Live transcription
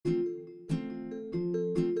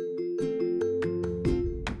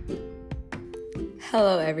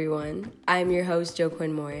Hello, everyone. I'm your host,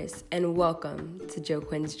 Joquin Morris, and welcome to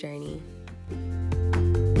Joquin's Journey.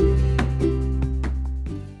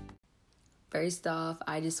 First off,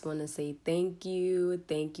 I just want to say thank you.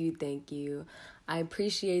 I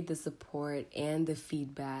appreciate the support and the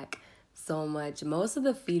feedback so much. Most of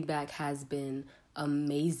the feedback has been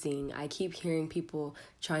amazing. I keep hearing people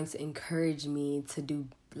trying to encourage me to do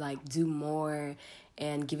more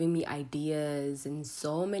and giving me ideas and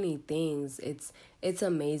so many things. It's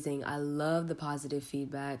amazing. I love the positive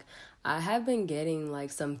feedback. I have been getting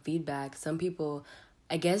some feedback. Some people,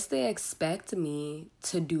 I guess they expect me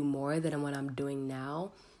to do more than what I'm doing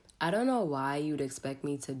now. I don't know why you'd expect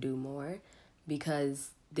me to do more,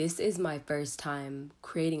 because this is my first time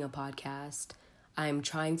creating a podcast. I'm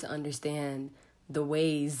trying to understand the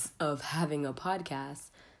ways of having a podcast.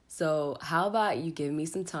 So how about you give me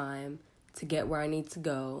some time to get where I need to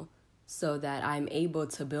go so that I'm able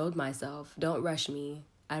to build myself. Don't rush me.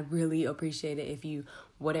 I'd really appreciate it if you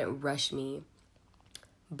wouldn't rush me.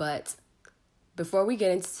 But before we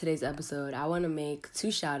get into today's episode, I want to make 2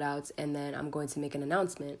 shout outs and then I'm going to make an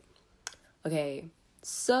announcement. Okay,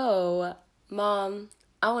 so Mom,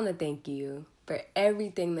 I want to thank you for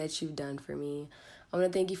everything that you've done for me. I want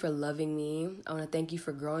to thank you for loving me. I want to thank you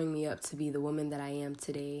for growing me up to be the woman that I am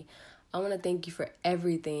today. I want to thank you for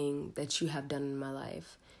everything that you have done in my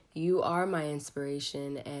life. You are my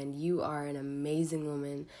inspiration and you are an amazing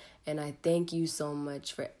woman. And I thank you so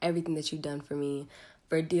much for everything that you've done for me,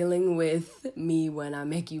 for dealing with me when I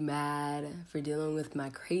make you mad, for dealing with my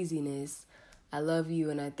craziness. I love you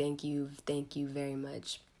and I thank you. Thank you very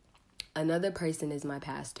much. Another person is my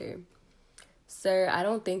pastor. Sir, I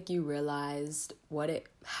don't think you realized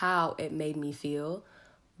how it made me feel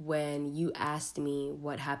when you asked me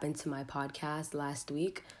what happened to my podcast last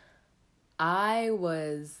week. I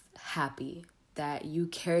was happy that you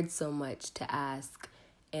cared so much to ask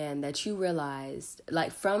and that you realized,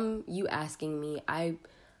 from you asking me,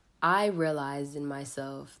 I realized in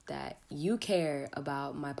myself that you care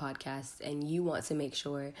about my podcast and you want to make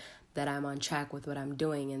sure that I'm on track with what I'm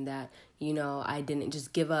doing and that, I didn't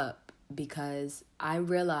just give up. Because I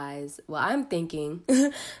realize, I'm thinking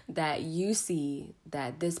that you see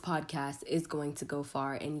that this podcast is going to go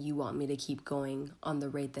far and you want me to keep going on the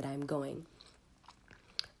rate that I'm going.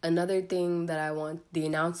 Another thing that I want, the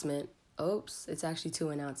announcement, it's actually 2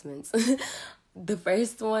 announcements. The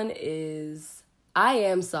first one is, I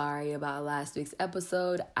am sorry about last week's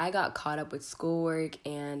episode. I got caught up with schoolwork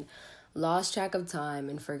and lost track of time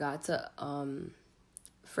and forgot to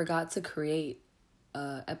create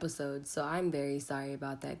episode. So I'm very sorry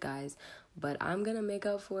about that, guys, but I'm gonna make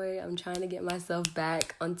up for it. I'm trying to get myself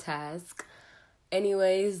back on task.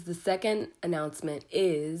 Anyways, the second announcement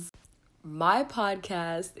is my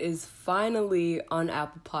podcast is finally on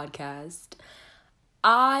Apple Podcast.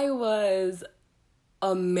 I was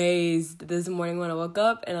amazed this morning when I woke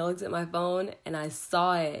up and I looked at my phone and I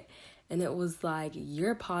saw it, and it was like,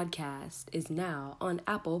 your podcast is now on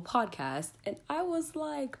Apple Podcast. And I was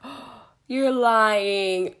like, you're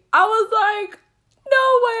lying. I was like,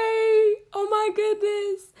 no way. Oh my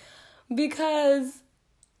goodness. Because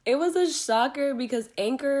it was a shocker, because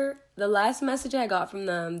Anchor, the last message I got from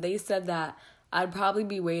them, they said that I'd probably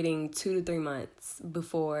be waiting 2 to 3 months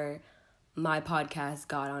before my podcast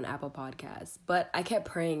got on Apple Podcasts. But I kept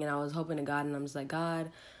praying and I was hoping to God, and I'm just like, God,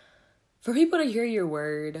 for people to hear your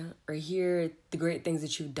word or hear the great things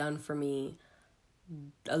that you've done for me,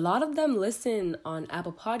 a lot of them listen on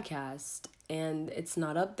Apple Podcast and it's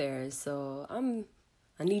not up there. So I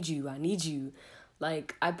need you.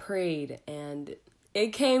 I prayed and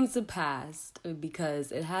it came to pass,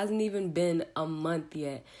 because it hasn't even been a month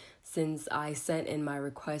yet since I sent in my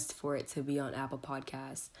request for it to be on Apple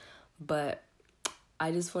Podcasts. But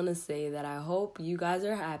I just want to say that I hope you guys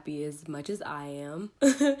are happy as much as I am,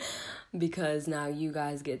 because now you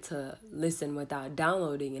guys get to listen without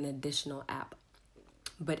downloading an additional app.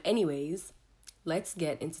 But anyways, let's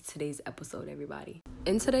get into today's episode, everybody.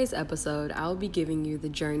 In today's episode, I'll be giving you the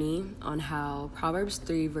journey on how Proverbs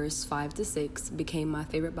 3 verse 5 to 6 became my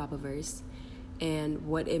favorite Bible verse and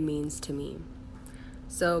what it means to me.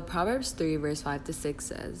 So Proverbs 3 verse 5 to 6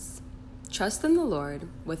 says, "Trust in the Lord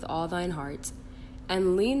with all thine heart,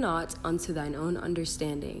 and lean not unto thine own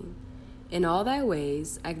understanding. In all thy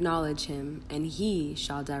ways acknowledge him, and he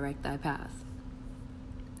shall direct thy path."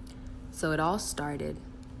 So it all started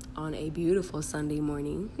on a beautiful Sunday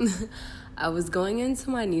morning. I was going into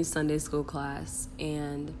my new Sunday school class,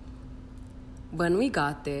 and when we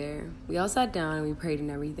got there, we all sat down and we prayed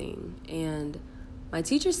and everything. And my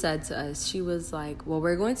teacher said to us, she was like,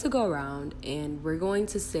 we're going to go around and we're going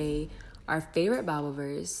to say our favorite Bible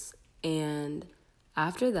verse, and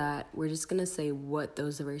After that, we're just going to say what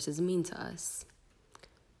those verses mean to us.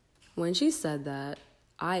 When she said that,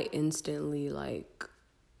 I instantly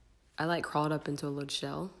I crawled up into a little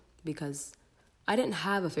shell because I didn't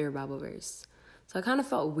have a favorite Bible verse. So I kind of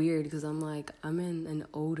felt weird because I'm in an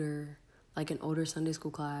older Sunday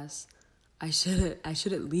school class. I should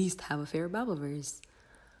at least have a favorite Bible verse.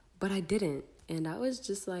 But I didn't. And I was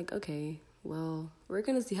just like, okay, well, we're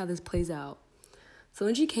going to see how this plays out. So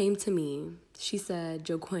when she came to me, she said,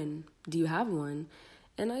 "Joquin, do you have one?"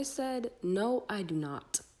 And I said, "No, I do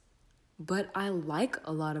not. But I like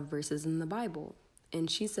a lot of verses in the Bible." And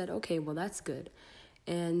she said, "Okay, well, that's good."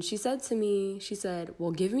 And she said to me,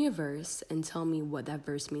 "Well, give me a verse and tell me what that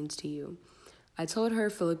verse means to you." I told her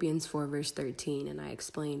Philippians 4, verse 13, and I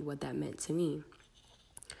explained what that meant to me.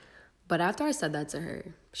 But after I said that to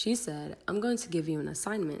her, she said, "I'm going to give you an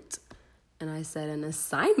assignment." And I said, "An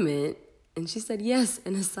assignment?" And she said, "Yes,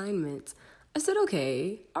 an assignment." I said,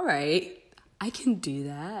 "Okay, all right, I can do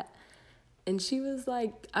that." And she was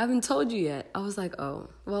like, "I haven't told you yet." I was like, "Oh,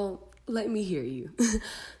 well, let me hear you."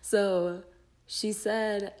 So she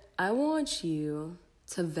said, "I want you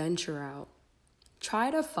to venture out. Try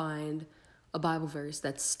to find a Bible verse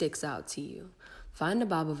that sticks out to you. Find a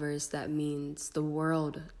Bible verse that means the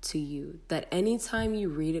world to you, that anytime you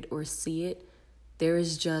read it or see it, there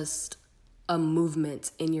is just a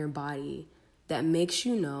movement in your body that makes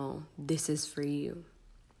you know this is for you."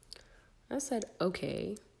 I said,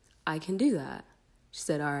 "Okay, I can do that." She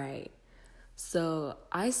said, "All right." So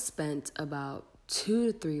I spent about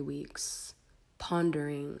 2 to 3 weeks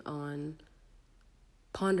pondering and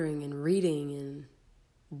reading and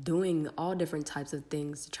doing all different types of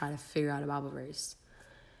things to try to figure out a Bible verse.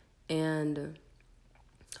 And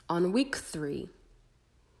on week 3,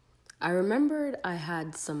 I remembered I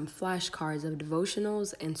had some flashcards of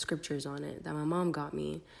devotionals and scriptures on it that my mom got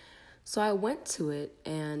me. So I went to it,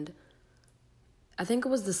 and I think it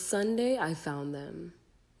was the Sunday I found them.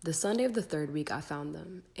 The Sunday of the 3rd week, I found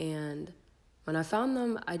them. And when I found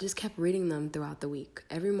them, I just kept reading them throughout the week.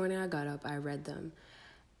 Every morning I got up, I read them.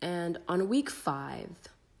 And on week 5,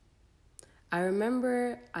 I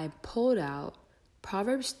remember I pulled out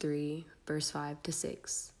Proverbs 3, verse 5 to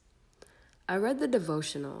 6. I read the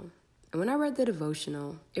devotional. And when I read the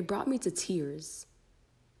devotional, it brought me to tears.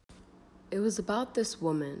 It was about this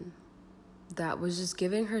woman that was just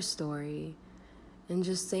giving her story and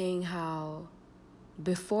just saying how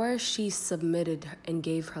before she submitted and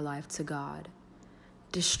gave her life to God,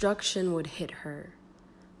 destruction would hit her.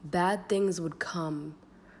 Bad things would come.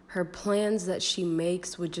 Her plans that she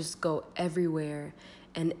makes would just go everywhere,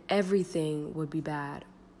 and everything would be bad.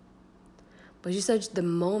 But she said the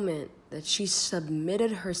moment that she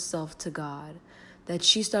submitted herself to God, that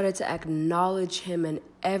she started to acknowledge Him in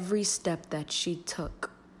every step that she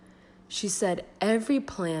took, she said every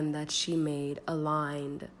plan that she made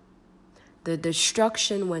aligned. The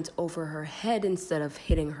destruction went over her head instead of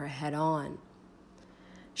hitting her head on.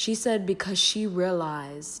 She said because she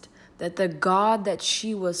realized that the God that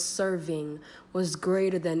she was serving was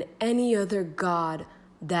greater than any other God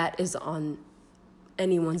that is on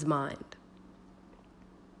anyone's mind.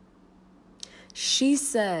 She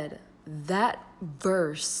said that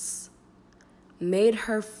verse made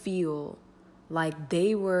her feel like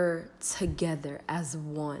they were together as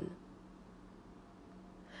one.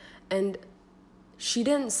 And she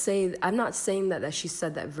didn't say, I'm not saying that she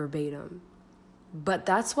said that verbatim, but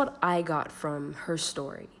that's what I got from her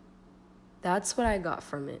story. That's what I got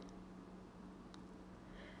from it.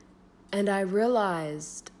 And I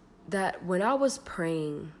realized that when I was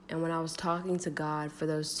praying and when I was talking to God for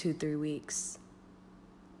those 2-3 weeks,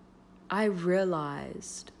 I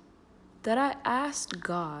realized that I asked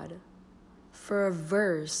God for a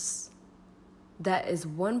verse that is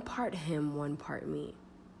one part Him, one part me.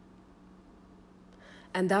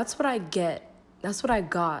 And that's what I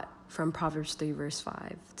got from Proverbs 3, verse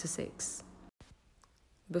 5 to 6.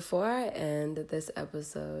 Before I end this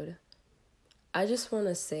episode, I just want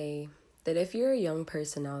to say that if you're a young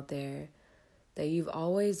person out there, that you've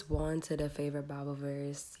always wanted a favorite Bible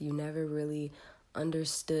verse, you never really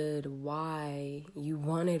understood why you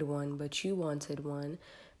wanted one, but you wanted one,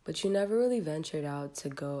 but you never really ventured out to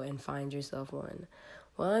go and find yourself one.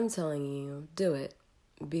 Well, I'm telling you, do it,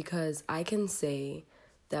 because I can say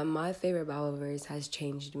that my favorite Bible verse has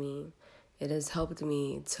changed me. It has helped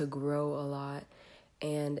me to grow a lot,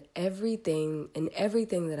 and everything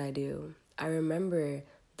that I do, I remember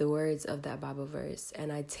the words of that Bible verse,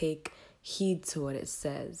 and I take heed to what it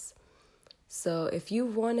says. So if you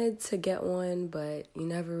wanted to get one, but you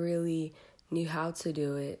never really knew how to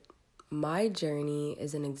do it, my journey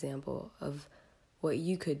is an example of what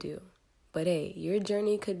you could do. But hey, your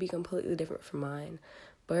journey could be completely different from mine.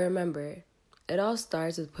 But remember, it all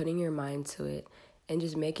starts with putting your mind to it and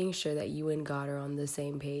just making sure that you and God are on the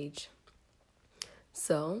same page.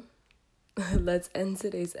 So, let's end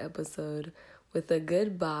today's episode with a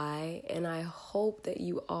goodbye, and I hope that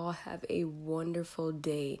you all have a wonderful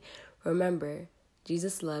day. Remember,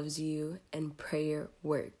 Jesus loves you and prayer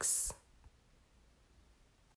works.